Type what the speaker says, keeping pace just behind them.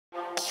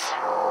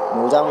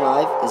Motown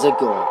Live is a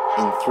go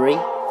in 3,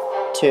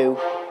 2.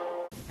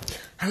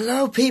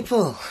 Hello,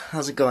 people.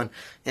 How's it going?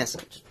 Yes.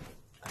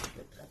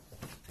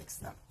 Fix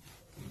that.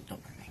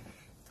 Don't mind me.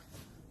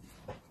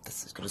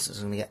 That's as good as it's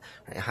gonna get.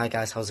 Right, hi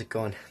guys, how's it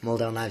going?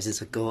 Motown Lives is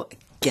a go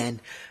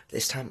again.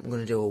 This time I'm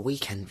gonna do a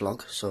weekend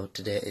vlog. So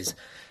today is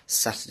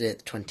Saturday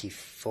the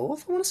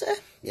 24th. I want to say.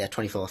 Yeah,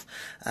 24th.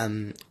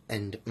 And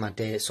my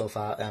day so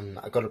far.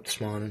 I got up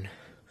this morning,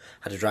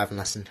 had a driving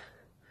lesson.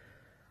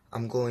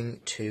 I'm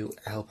going to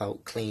help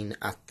out clean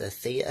at the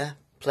theatre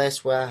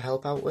place where I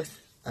help out with.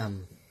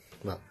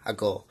 Well, I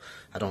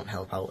don't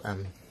help out.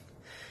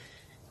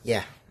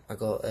 Yeah, I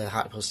go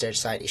Hartlepool Stage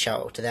Society,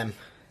 shout out to them.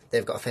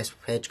 They've got a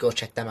Facebook page, go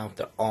check them out,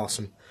 they're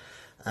awesome.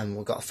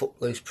 We've got a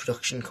Footloose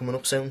production coming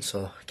up soon,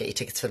 so get your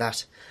tickets for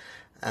that.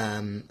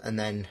 And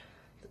then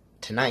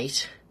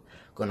tonight,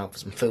 going out for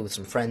some food with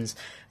some friends,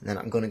 and then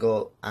I'm going to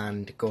go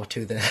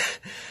to the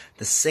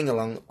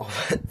sing-along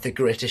of The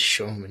Greatest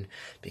Showman,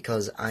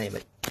 because I am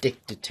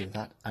addicted to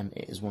that, and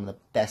it is one of the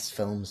best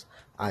films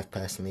I've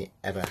personally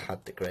ever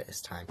had the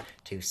greatest time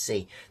to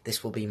see.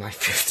 This will be my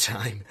 5th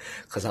time,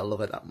 because I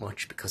love it that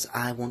much, because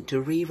I want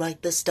to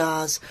rewrite the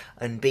stars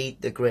and be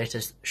The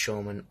Greatest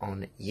Showman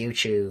on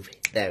YouTube.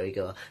 There we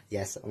go.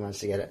 Yes, I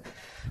managed to get it.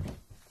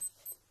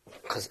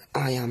 Because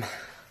I am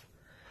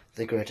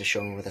The Greatest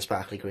Showman with a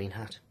sparkly green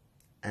hat.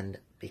 And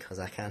because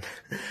I can.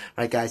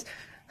 Right, guys,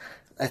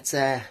 let's,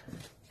 yeah,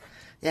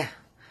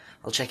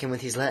 I'll check in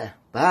with you later.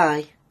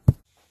 Bye!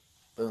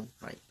 Boom.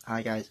 Right,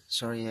 hi guys,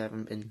 sorry I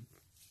haven't been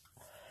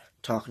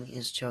talking to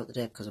you throughout the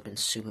day because I've been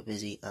super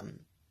busy.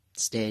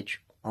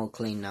 Stage, all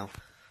clean now,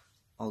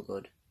 all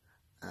good.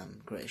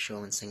 Greatest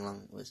Showman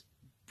sing-along was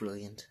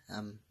brilliant.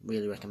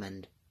 Really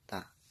recommend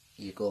that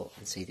you go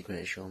and see The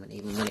Greatest Showman,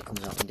 even when it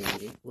comes out on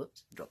DVD.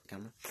 Whoops, dropped the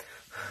camera.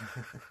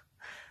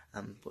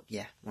 But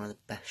yeah, one of the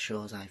best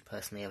shows I've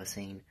personally ever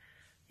seen.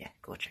 Yeah,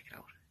 go check it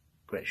out.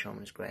 Great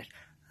Showman is great.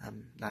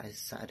 That is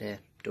Saturday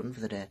done for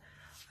the day.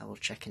 I will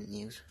check in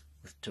news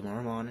with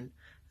tomorrow morning,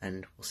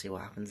 and we'll see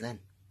what happens then.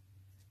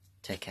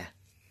 Take care.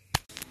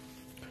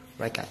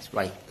 Right guys,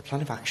 the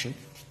plan of action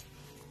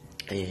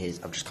is,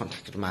 I've just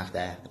contacted Mark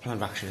there. The plan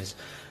of action is,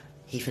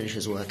 he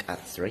finishes work at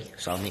 3,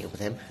 so I'll meet up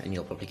with him, and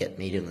you'll probably get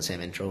me doing the same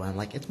intro where I'm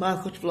like, it's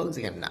Mark Hutch Vlogs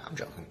again. Nah, I'm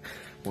joking.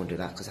 Won't do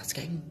that, because that's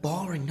getting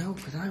boring now,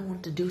 because I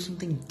want to do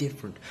something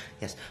different.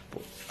 Yes,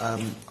 but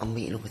I'm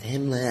meeting up with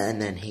him later,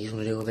 and then he's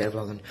going to do a bit of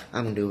vlogging,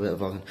 I'm going to do a bit of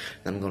vlogging,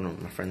 then I'm going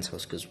to my friend's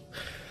house, because,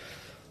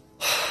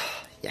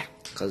 yeah,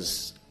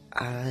 because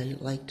I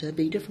like to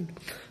be different,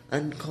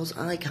 and because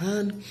I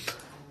can,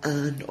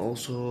 and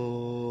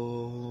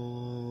also...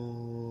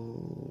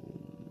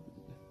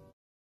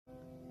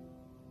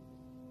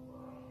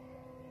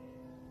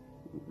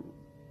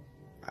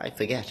 I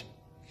forget.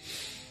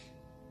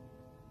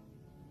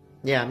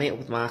 Yeah, I meet up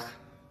with Mark.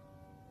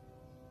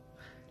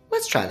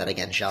 Let's try that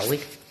again, shall we?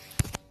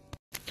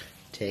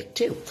 Take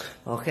 2.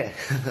 Okay.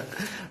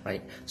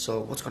 Right, so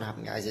what's going to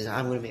happen, guys, is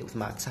I'm going to meet with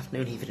Mark this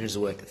afternoon. He finishes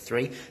work at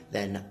 3.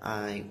 Then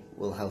I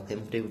will help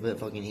him do a bit of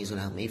vlogging. He's going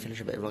to help me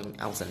finish a bit of vlogging.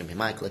 I'll send him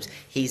my clips.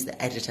 He's the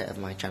editor of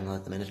my channel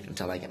at the minute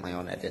until I get my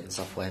own editing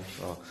software,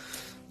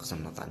 because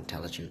I'm not that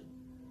intelligent.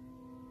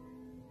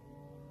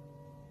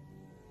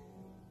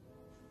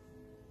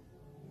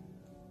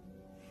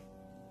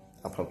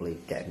 I'll probably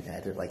get him to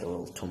edit like a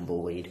little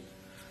tumbleweed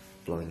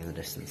blowing in the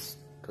distance,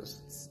 because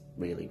it's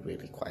really,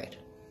 really quiet.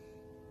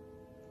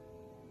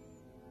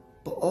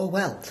 But oh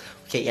well.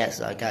 Okay, yes,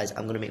 guys,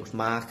 I'm going to meet with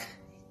Mark,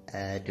 do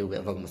a bit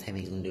of vlogging with him,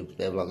 he's going to do a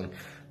bit of vlogging, and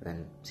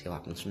then see what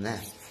happens from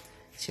there.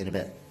 See you in a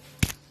bit.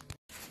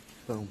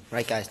 Boom.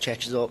 Right guys,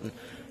 church is open.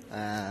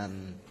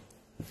 I'm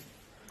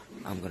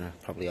going to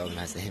probably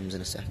organise the hymns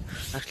in a sec.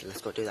 Actually, let's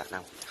go do that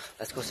now.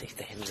 Let's go see if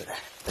the hymns are there.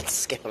 Let's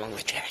skip along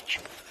the church,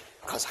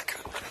 because I can.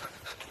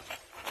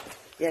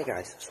 Yeah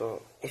guys,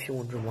 so if you're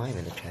wondering why I'm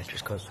in the church,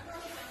 it's because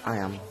I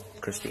am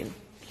Christian.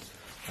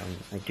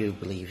 I do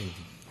believe in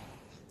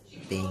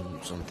being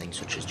something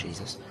such as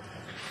Jesus.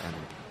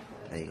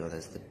 There you go,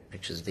 there's the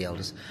pictures of the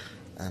elders.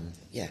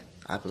 Yeah,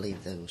 I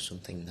believe there was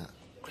something that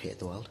created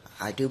the world.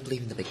 I do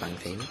believe in the Big Bang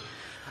Theory.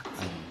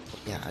 But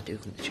yeah, I do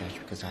come to church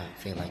because I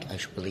feel like I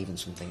should believe in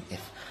something if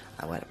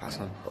I were to pass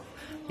on. But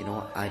you know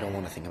what, I don't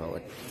want to think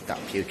about that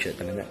future at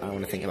the minute. I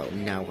want to think about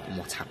now and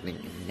what's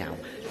happening now.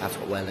 That's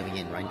what we're living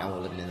in right now.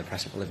 We're living in the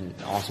present, we're living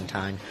in an awesome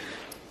time.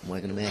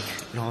 We're going to make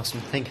an awesome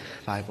thing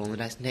by rolling the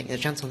dice and taking a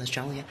chance on this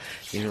channel, yeah?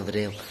 You know the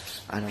deal,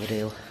 I know the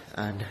deal,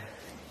 and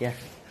yeah.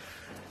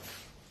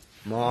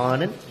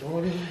 Morning.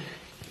 Morning.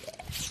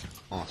 Yes.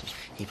 Awesome.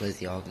 He plays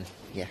the organ,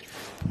 yeah.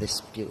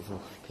 This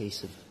beautiful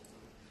piece of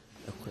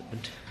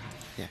equipment,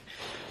 yeah.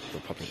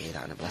 You'll probably hear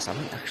that in a bless. I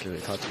might actually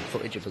record some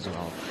footage of us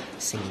all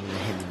singing the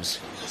hymns.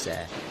 It's, we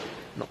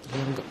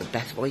haven't got the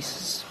best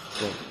voices,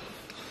 but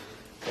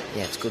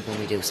yeah, it's good when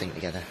we do sing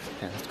together.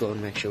 Yeah, let's go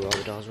and make sure all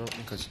the doors are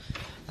open, because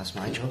that's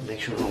my job,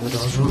 make sure all the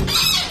doors are open.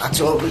 That's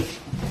open.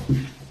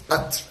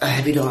 That's a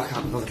heavy door, I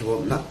can't bother to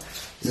open that.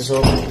 Is this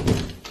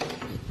open?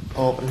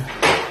 Open.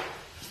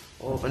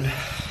 Open.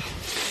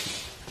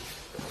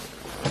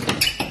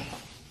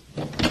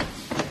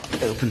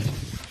 Open.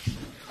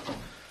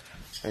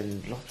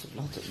 And lots of,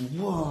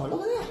 whoa,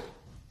 look at that!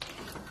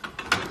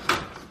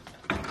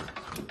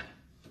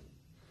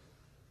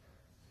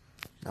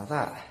 Now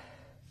that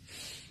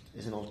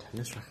is an old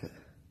tennis racket.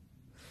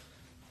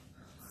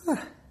 Huh.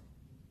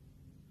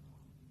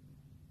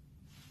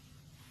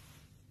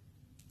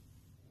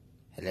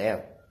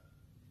 Hello.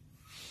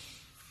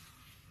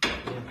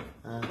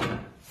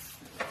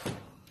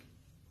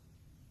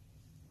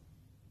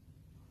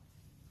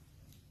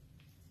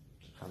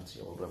 Fancy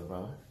old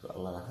umbrella. Got a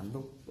leather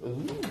handle.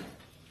 Ooh.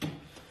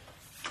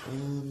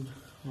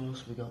 What else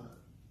have we got?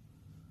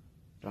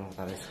 Don't know what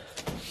that is.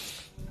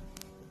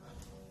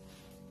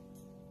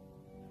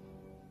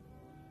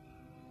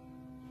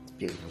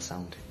 Beautiful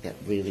sound. Yeah,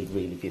 really,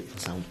 really beautiful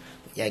sound.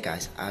 But yeah,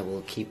 guys, I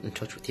will keep in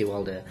touch with you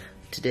all day.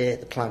 Today,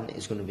 the plan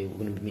is going to be, we're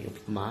going to be meeting up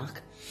with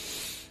Mark,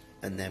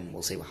 and then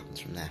we'll see what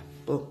happens from there.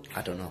 But,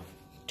 I don't know.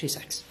 2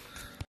 secs.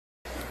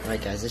 Right,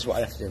 guys, this is what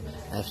I have to do.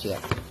 I have to get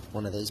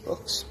one of these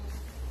books.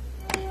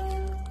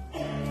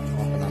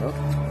 Open that up.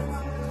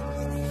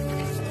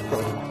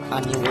 Put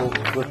annual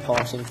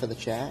reporting for the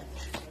church.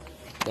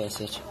 Place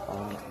it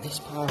on this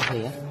pile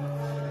here.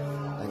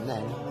 And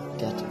then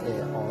get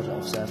an order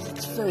of service.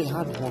 It's very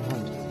hard with one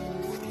hand.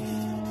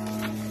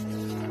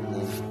 And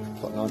then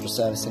put an order of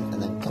service in,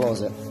 and then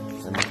close it.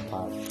 And then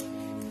pile.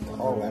 Got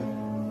all them.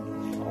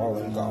 Got all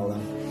them. Got all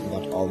them. And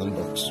got all them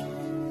books.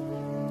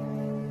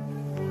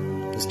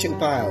 There's 2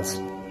 piles.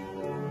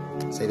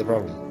 See the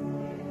problem?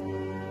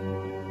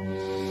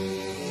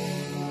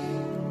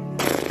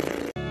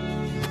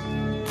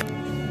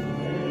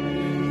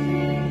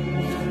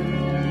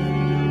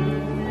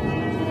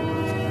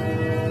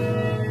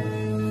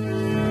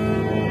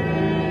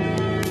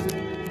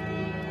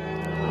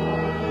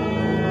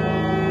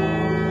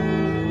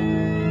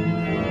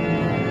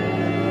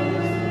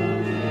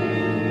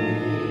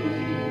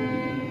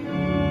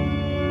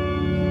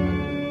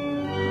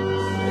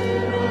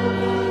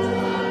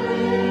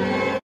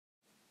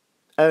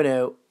 Oh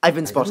no, I've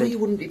been spotted. I know you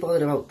wouldn't be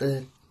bothered about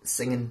the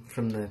singing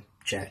from the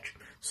church.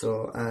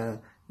 So,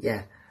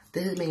 yeah,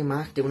 this is me and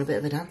Mark doing a bit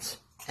of a dance.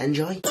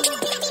 Enjoy.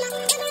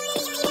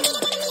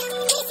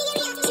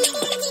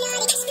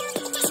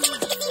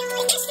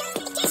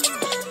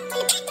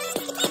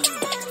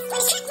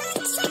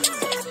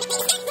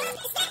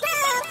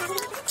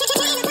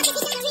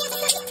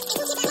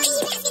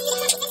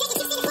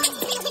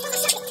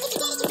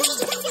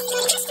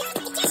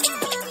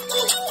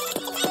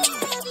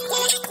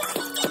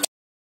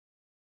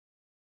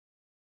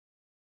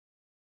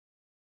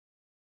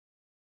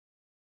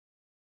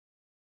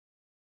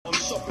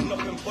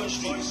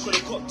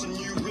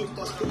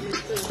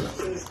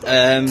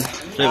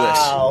 Lewis,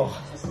 Ow.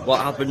 what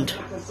happened?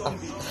 What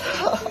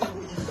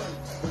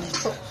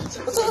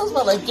the hell's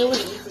my leg doing?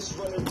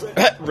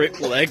 Rip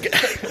leg.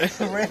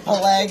 Rip a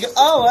leg.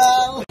 Oh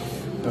well.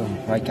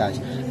 Boom. Right, guys.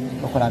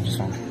 Look what I've just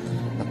found.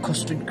 A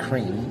custard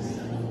cream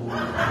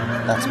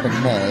that's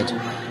been made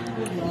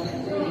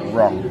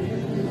wrong.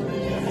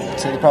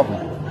 See the problem?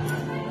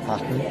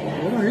 Pattern.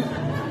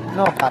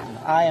 No pattern.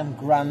 I am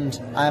grand.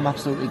 I am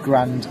absolutely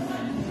grand.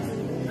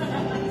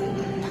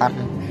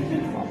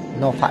 Pattern.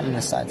 No pattern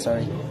this side,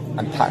 sorry.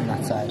 And pattern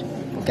that side.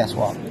 But guess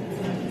what?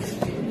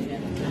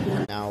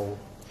 Now,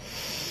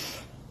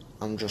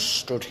 I'm just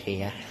stood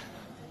here,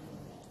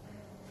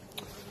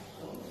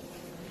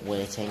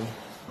 waiting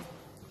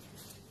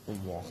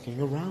and walking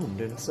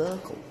around in a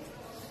circle.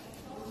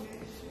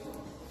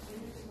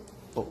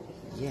 But,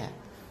 yeah,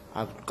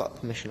 I've got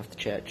permission off the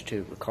church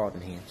to record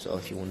in here, so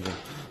if you're wondering,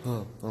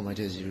 oh my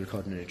days, you're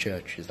recording in a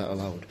church, is that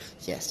allowed?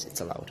 Yes,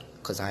 it's allowed,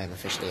 because I am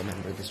officially a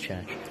member of this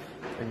church.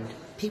 And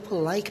people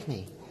like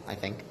me, I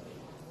think.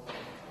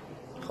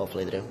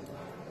 Hopefully they do.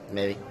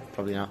 Maybe,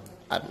 probably not.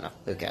 I don't know,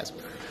 who cares?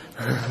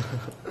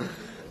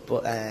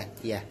 But,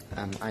 yeah,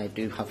 I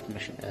do have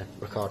permission to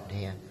record in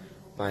here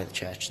by the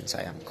church, since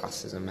I am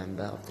classed as a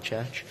member of the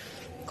church.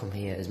 I come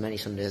here as many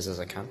Sundays as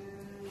I can.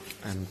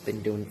 I've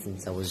been doing it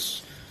since I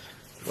was,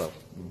 well,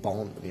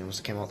 born, to be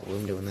honest. I came out the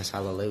womb doing this,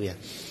 hallelujah.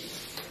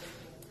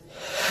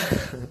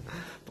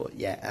 But,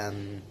 yeah,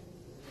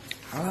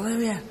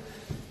 hallelujah.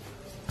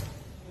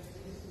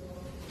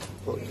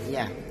 But,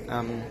 yeah,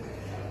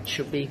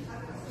 should be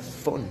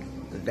fun.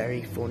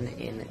 Very fun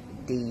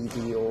indeed.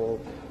 Or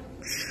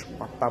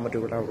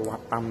Wapamadoo,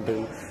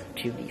 Wapambu,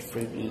 Tutti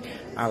Fruity,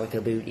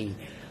 Alakabooty.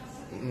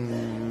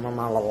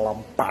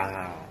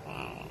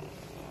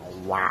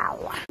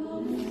 Wow.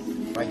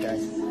 Right,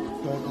 guys,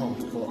 don't know,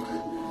 but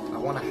I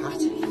want a hat.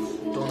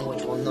 Don't know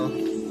which one though.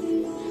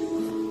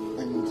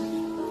 And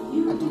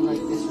I do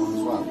like this one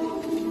as well.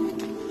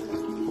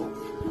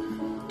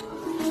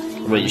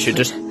 Well, you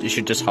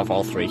should just have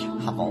all 3.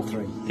 Have all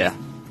 3. Yeah.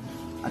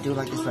 I do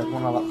like this red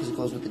one a lot because it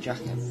goes with the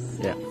jacket.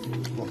 Yeah.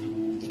 But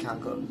you can't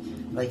go,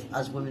 like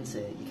as women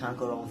say, you can't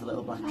go wrong with a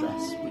little black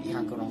dress, but you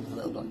can't go wrong with a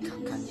little black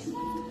cap, can you?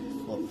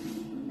 But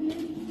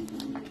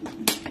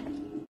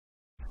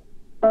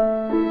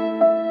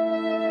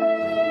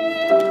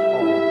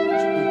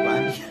I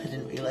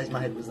didn't realise my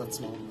head was that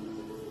small.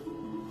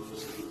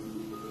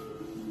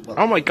 Well,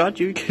 Oh my god,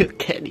 you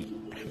Kenny.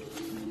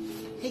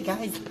 hey see,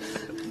 guys.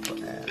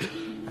 But,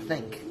 I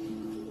think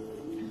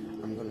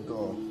I'm gonna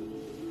go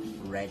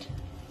red.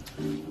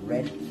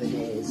 Red for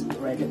days.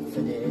 Red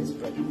for days.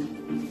 Red.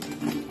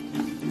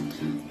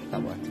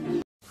 That worked.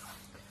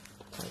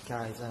 Right,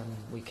 guys.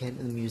 We came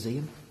to the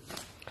museum,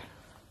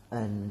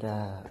 and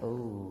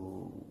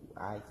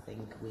I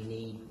think we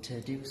need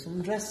to do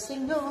some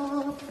dressing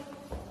up.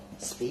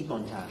 Speed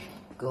montage.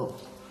 Go.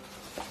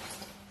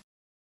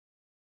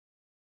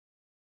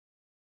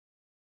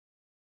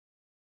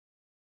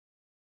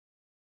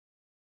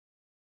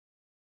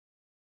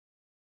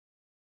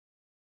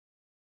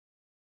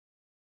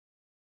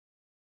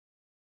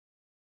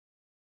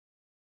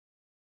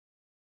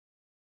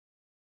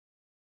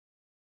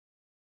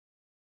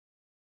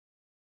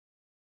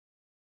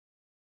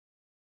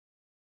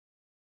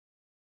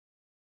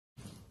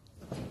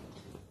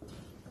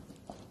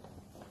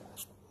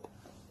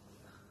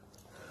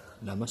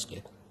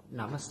 Namaste.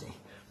 Namaste.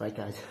 Right,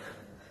 guys.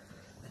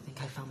 I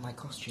think I found my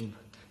costume.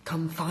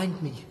 Come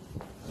find me.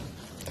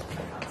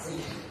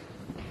 See.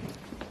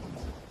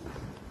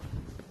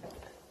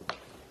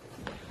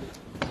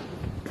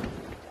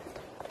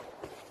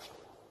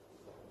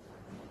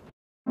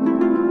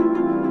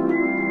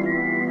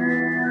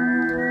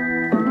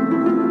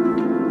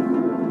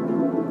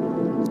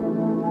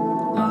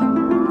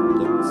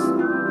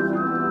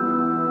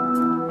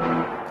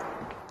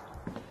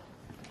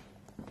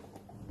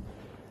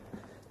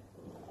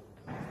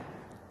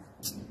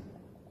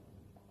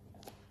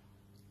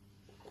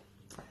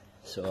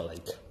 So,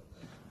 like,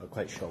 I'm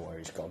quite sure where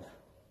he's gone.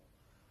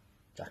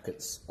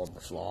 Jacket's on the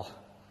floor.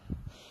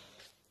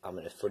 I'm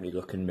in a funny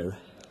looking mirror.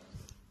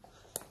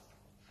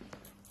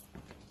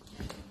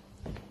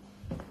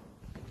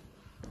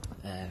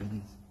 I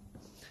mean,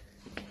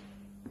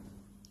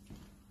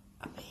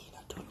 I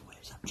don't know where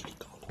he's actually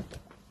gone.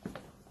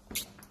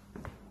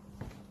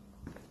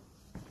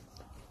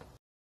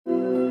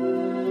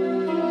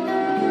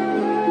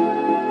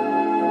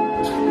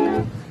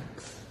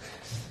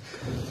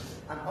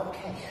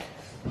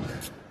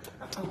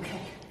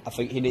 I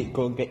think you need to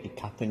go and get your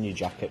cap and your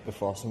jacket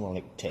before someone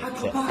like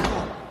takes it.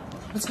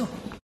 Let's go.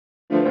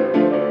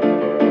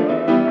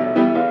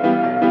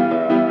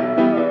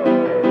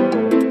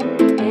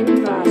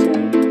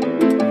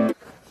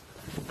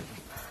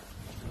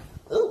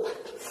 Oh,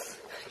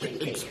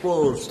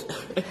 Exposed.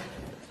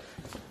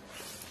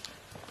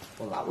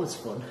 Well, that was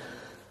fun.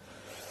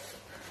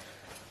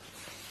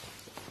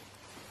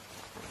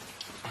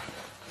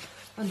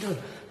 I'm done.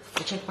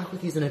 I'll check back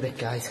with you in a bit,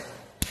 guys.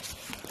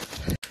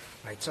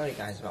 Right, sorry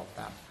guys about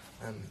that.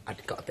 I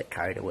got a bit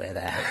carried away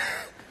there.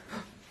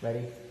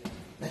 Ready?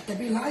 Let there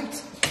be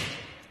light!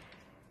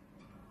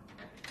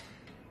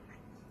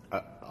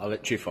 I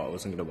literally thought I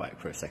wasn't going to wait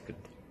for a second.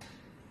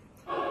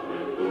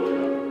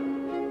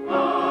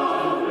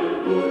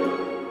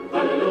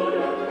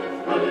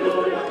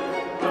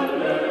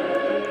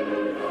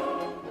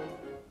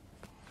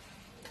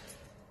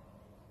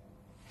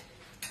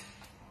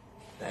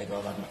 There you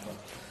go,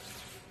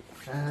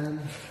 man.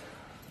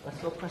 Let's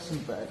go press some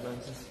bird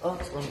noises. Oh,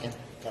 it's gone again.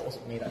 That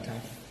wasn't me that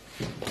time.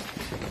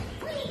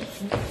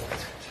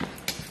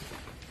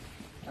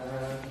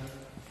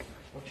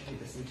 What should we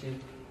listen to?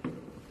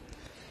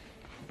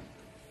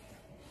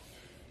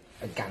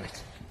 A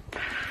gannet.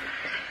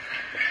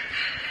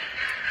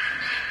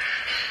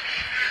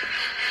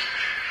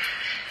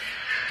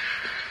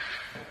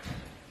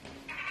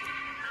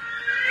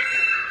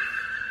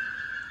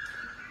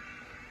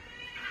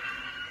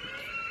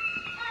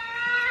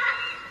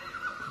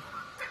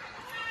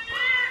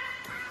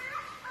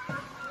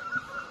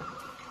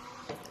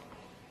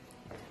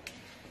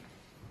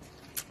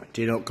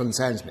 Do you know what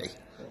concerns me?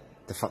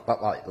 The fact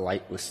that like,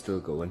 light was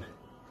still going.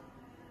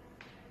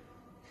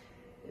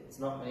 It's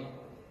not me.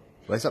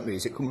 Where's that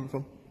music coming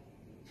from?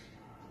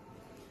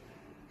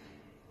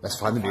 Let's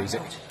find the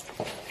music.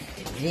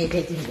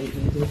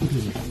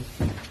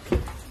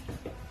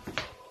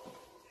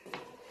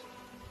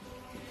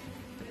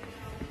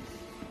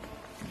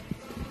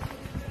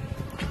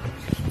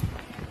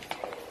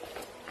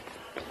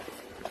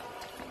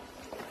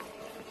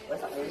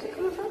 Where's that music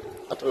coming from?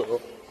 I don't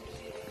know.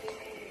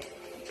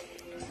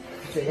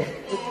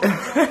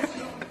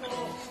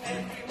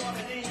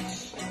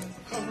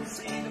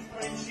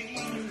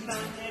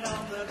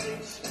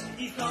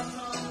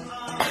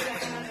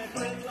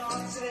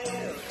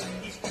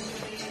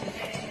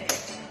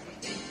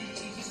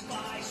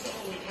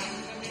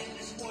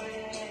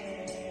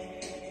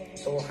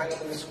 So we'll hang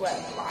up in the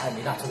square. I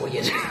mean, that's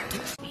weird.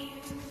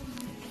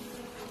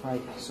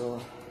 Right,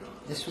 so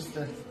this was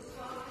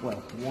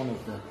one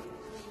of the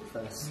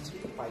first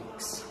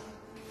bikes.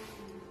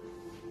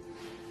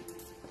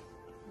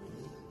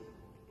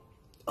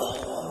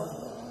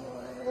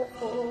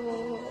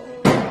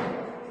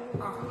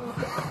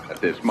 At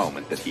this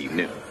moment that he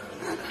knew,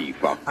 he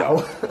fucked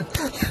up.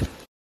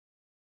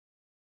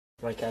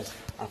 Right guys,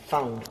 I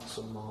found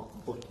some more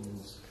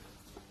buttons.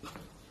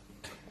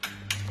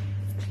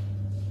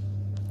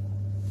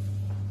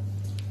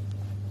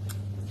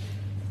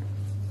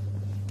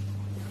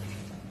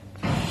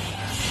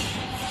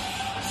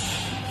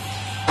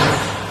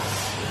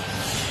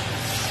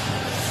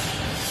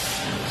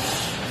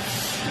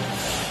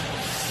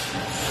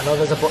 I know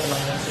there's a button on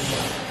there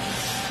somewhere.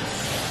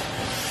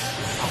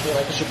 I feel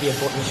like there should be a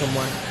button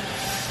somewhere.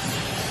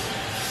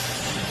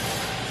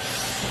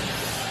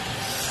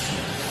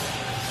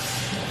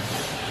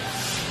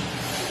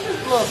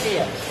 Look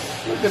here.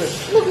 Look at him.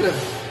 Look at him.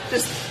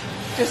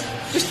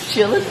 Just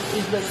chilling.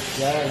 He's like,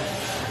 yeah.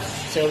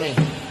 See what I mean?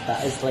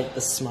 That is like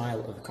the smile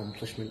of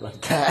accomplishment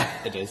right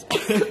there. It is.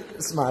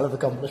 Smile of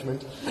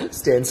accomplishment.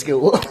 Stay in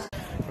school.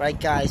 Right,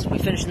 guys, we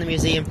finished in the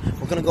museum.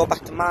 We're going to go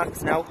back to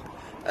Mark's now.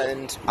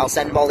 And I'll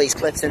send him all these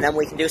clips and then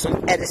we can do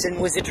some editing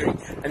wizardry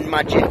and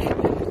magic.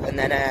 And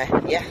then,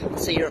 yeah, I'll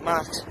see you at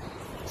Mark's.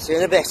 See you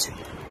in a bit.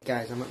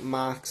 Guys, I'm at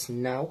Mark's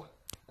now.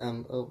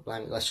 Oh,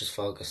 blimey, let's just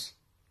focus.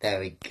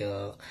 There we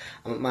go.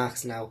 I'm at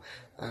Mark's now.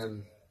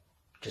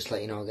 Just to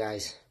let you know,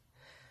 guys.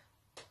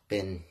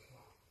 Been...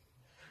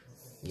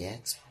 Yeah,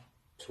 it's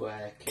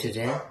Twerking,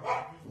 today.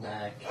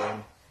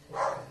 lurking,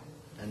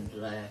 and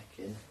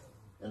lurking,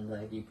 and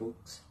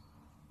ladybugs.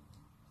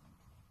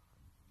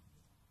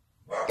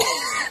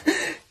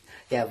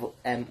 Yeah, but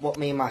what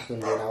me and Mark are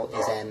going to do now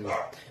is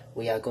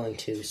we are going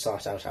to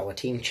sort out our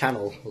team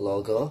channel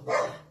logo,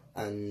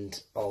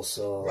 and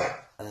also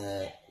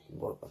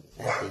what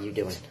the heck are you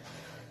doing?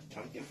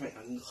 Trying to get the right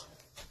angle.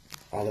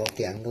 All about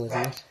the angle,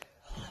 isn't it?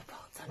 All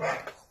about the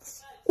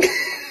angles.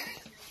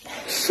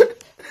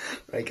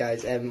 Right,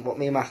 guys, what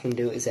me and Mark can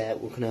do is we're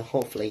going to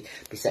hopefully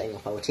be setting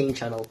up our team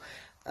channel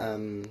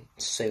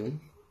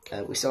soon.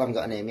 We still haven't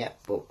got a name yet,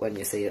 but when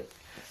you see it,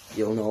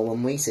 you'll know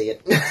when we see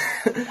it.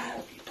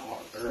 Howdy,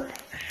 partner.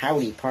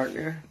 Howdy,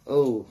 partner.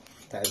 Oh,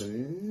 that is a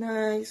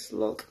nice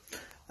look.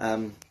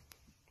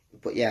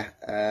 But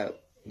yeah,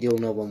 you'll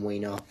know when we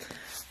know.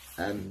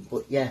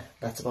 But yeah,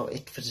 that's about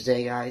it for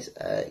today, guys.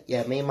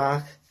 Yeah, me and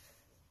Mark.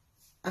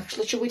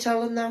 Actually, should we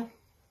tell them now?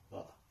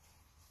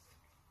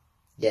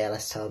 Yeah,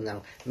 let's tell them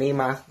now. Me and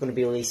Mark are going to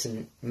be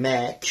releasing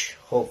merch,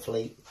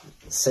 hopefully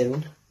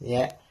soon.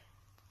 Yeah,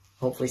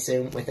 hopefully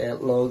soon with a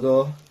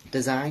logo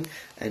design,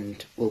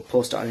 and we'll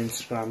post it on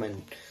Instagram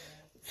and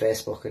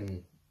Facebook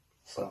and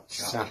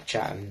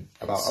Snapchat and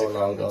about Instagram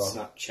our logo.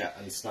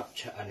 And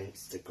Snapchat and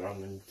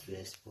Instagram and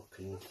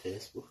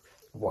Facebook.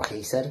 What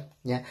he said.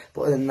 Yeah,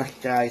 but other than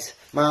that, guys,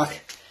 Mark,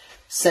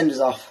 send us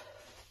off.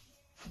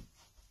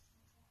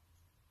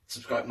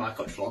 Subscribe to My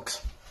Coach Vlogs.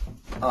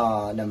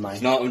 Oh, never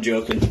mind. No, I'm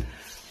joking.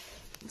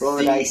 Roll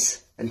the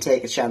dice and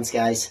take a chance,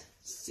 guys.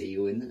 See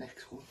you in the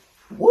next one.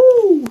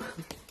 Woo!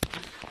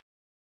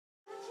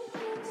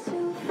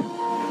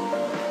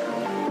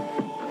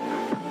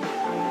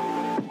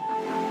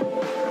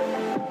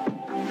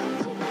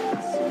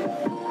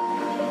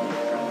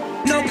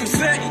 No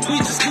confetti, we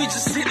just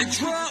hit the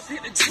drop.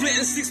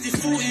 Splitting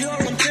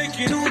 60-40, I'm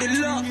taking all the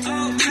luck.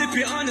 Flip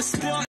it on the spot.